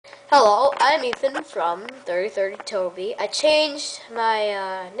Hello, I'm Ethan from 3030 Toby. I changed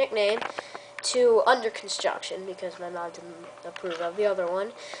my nickname to Under Construction because my mom didn't approve of the other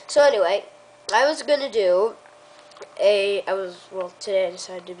one. So anyway, I was gonna do today I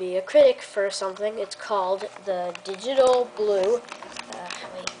decided to be a critic for something. It's called the Digital Blue.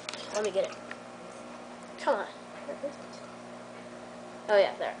 Wait, let me get it. Come on. Oh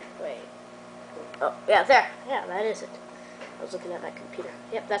yeah, there. Wait. Oh yeah, there. Yeah, that is it. I was looking at my computer.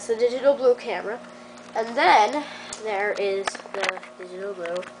 Yep, that's the Digital Blue camera. And then there is the Digital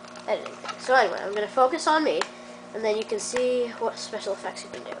Blue editing thing. So anyway, I'm going to focus on me, and then you can see what special effects you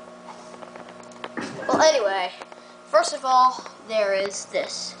can do. Well, anyway, first of all, there is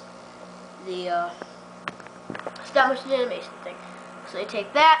this. The stop motion animation thing. So you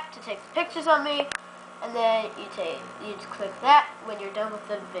take that to take the pictures on me, and then you just click that when you're done with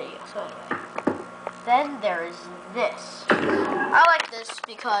the video. So anyway. Then there is this. I like this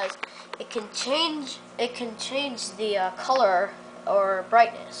because it can change the color or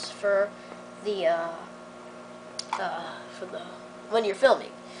brightness for when you're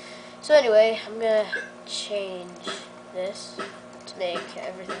filming. So anyway, I'm gonna change this to make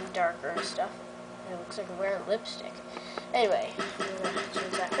everything darker and stuff. It looks like I'm wearing lipstick. Anyway, I'm gonna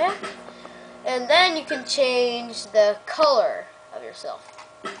change that back. And then you can change the color of yourself.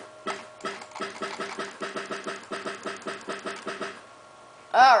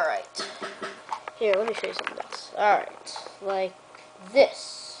 Alright. Here, let me show you something else. Alright. Like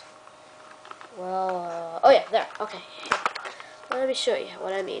this. Well, oh yeah, there. Okay. Here. Let me show you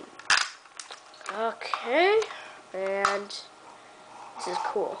what I mean. Okay. And this is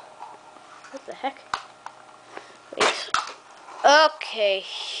cool. What the heck? Wait. Okay,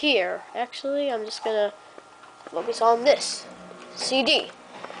 here. Actually, I'm just gonna focus on this. CD.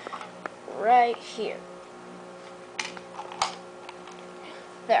 Right here.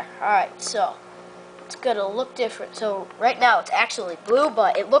 There, alright, so it's gonna look different. So right now it's actually blue,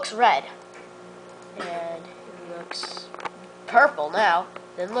 but it looks red. And it looks purple now,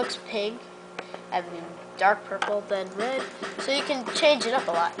 then looks pink, and then dark purple, then red. So you can change it up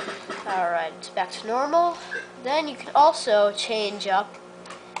a lot. Alright, it's back to normal. Then you can also change up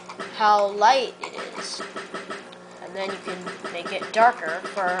how light it is. And then you can make it darker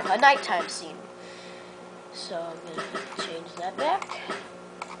for a nighttime scene. So I'm gonna change that back.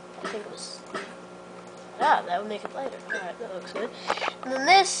 I think it was, that would make it lighter. Alright, that looks good. And then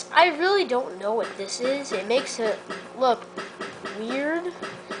this, I really don't know what this is. It makes it look weird.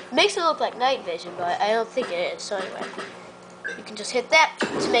 It makes it look like night vision, but I don't think it is. So anyway, you can just hit that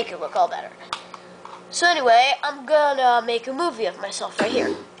to make it look all better. So anyway, I'm gonna make a movie of myself right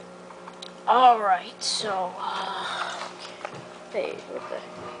here. Alright, so, wait, what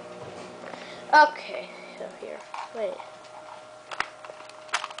the, okay, so here, wait.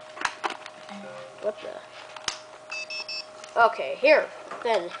 What the? Okay, here,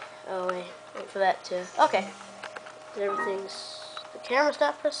 then. Oh, wait for that to, okay. The camera's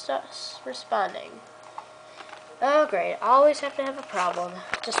not responding. Oh, great. I always have to have a problem.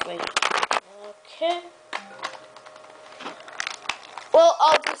 Just wait. Okay. Well,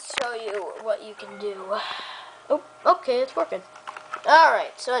 I'll just show you what you can do. Oh, okay, it's working.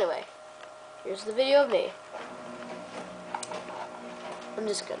 Alright, so anyway, here's the video of me. I'm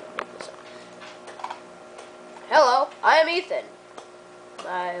just gonna make this up. Hello, I am Ethan.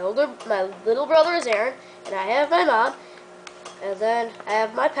 My little brother is Aaron, and I have my mom, and then I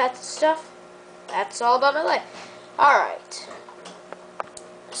have my pets and stuff. That's all about my life. Alright.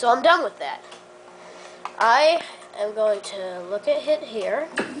 So I'm done with that. I am going to look at it here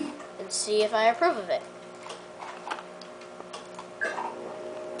and see if I approve of it.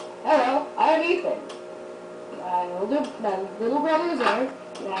 Hello, I am Ethan. My little brother is Aaron,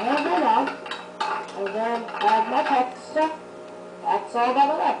 and I have my mom. And then I have my pet stuff. That's all about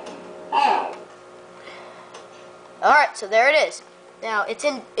my life. Alright, so there it is. Now it's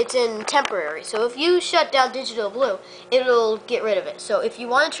in temporary. So if you shut down Digital Blue, it'll get rid of it. So if you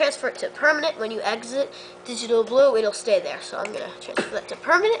want to transfer it to permanent, when you exit Digital Blue, it'll stay there. So I'm gonna transfer that to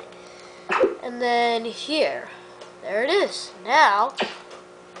permanent. And then here, there it is. Now,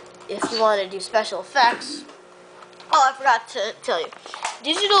 if you want to do special effects, oh, I forgot to tell you.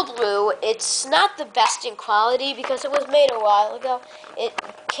 Digital Blue, it's not the best in quality because it was made a while ago. It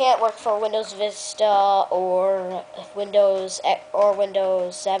can't work for Windows Vista or Windows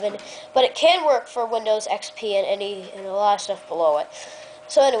 7, but it can work for Windows XP and a lot of stuff below it.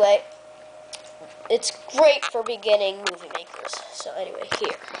 So anyway, it's great for beginning movie makers. So anyway,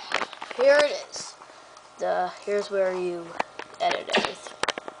 here it is. Here's where you edit everything.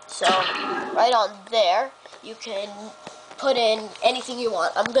 So right on there, you can put in anything you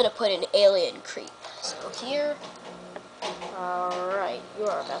want. I'm gonna put in Alien Creep. So here, alright, you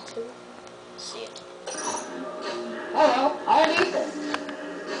are about to see it. Hello, I'm Ethan.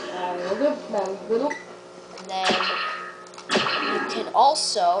 And then you can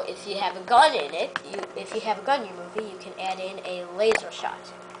also, if you have a gun in it, if you have a gun in your movie, you can add in a laser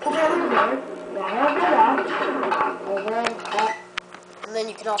shot. And then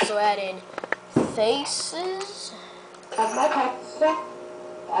you can also add in faces.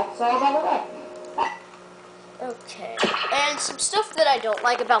 Okay. And some stuff that I don't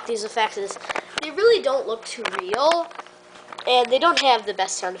like about these effects is they really don't look too real. And they don't have the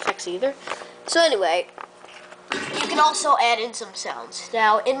best sound effects either. So anyway, you can also add in some sounds.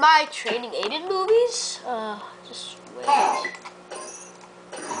 Now, in my Training Aiden movies, just wait.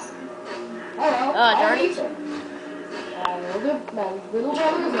 Darn it.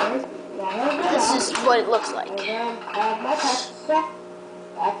 This is what it looks like.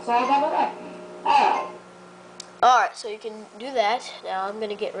 Alright, so you can do that. Now I'm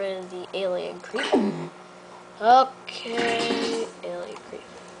gonna get rid of the Alien Creep. Okay, Alien Creep.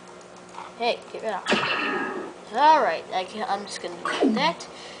 Hey, get rid of it. Alright, I'm just gonna do that.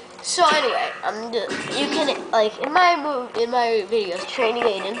 So anyway, you can, like, in my videos, Training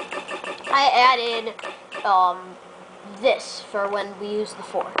Aiden, I add in this for when we use the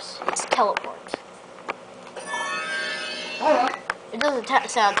Force. It's teleport. It doesn't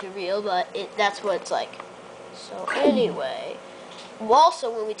sound too real, but that's what it's like. So anyway, also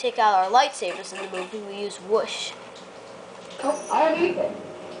when we take out our lightsabers in the movie, we use whoosh.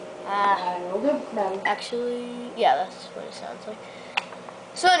 Actually, yeah, that's what it sounds like.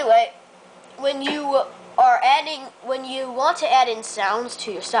 So anyway, when you want to add in sounds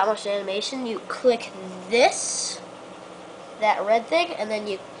to your stop motion animation, you click that red thing, and then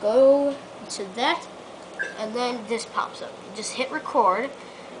you go to that, and then this pops up. You just hit record.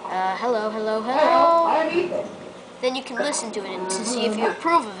 Hello, hello, hello. Then you can listen to it to see if you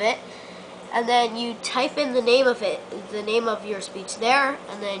approve of it, and then you type in the name of it, the name of your speech there,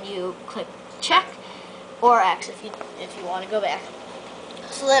 and then you click check or X if you want to go back.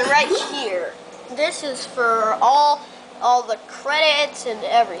 So then right here, this is for all the credits and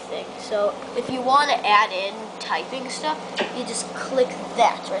everything. So if you want to add in typing stuff, you just click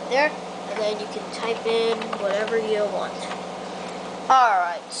that right there, and then you can type in whatever you want.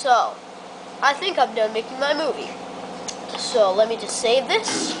 Alright, so I think I'm done making my movie. So let me just save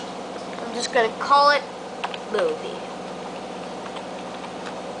this. I'm just going to call it movie.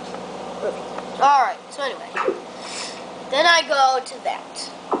 Alright, so anyway. Then I go to that.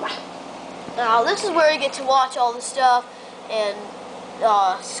 Now this is where you get to watch all the stuff and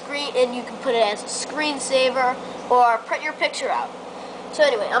and you can put it as a screensaver or print your picture out. So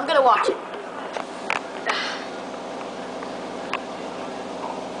anyway, I'm going to watch it.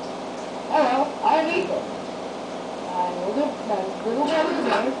 Hello, I'm Ethan.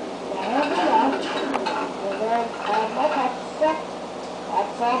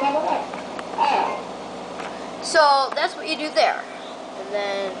 So that's what you do there. And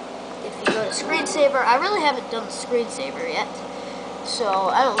then if you go to screensaver, I really haven't done the screensaver yet. So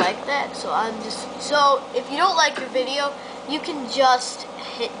I don't like that. So if you don't like your video, you can just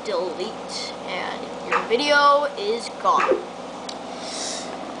hit delete and your video is gone.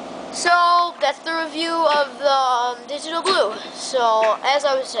 So that's the review of the Digital Blue. So as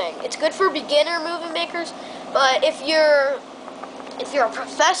I was saying, it's good for beginner movie makers, but if you're a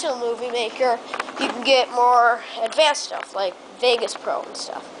professional movie maker, you can get more advanced stuff like Vegas Pro and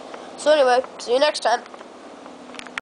stuff. So anyway, see you next time.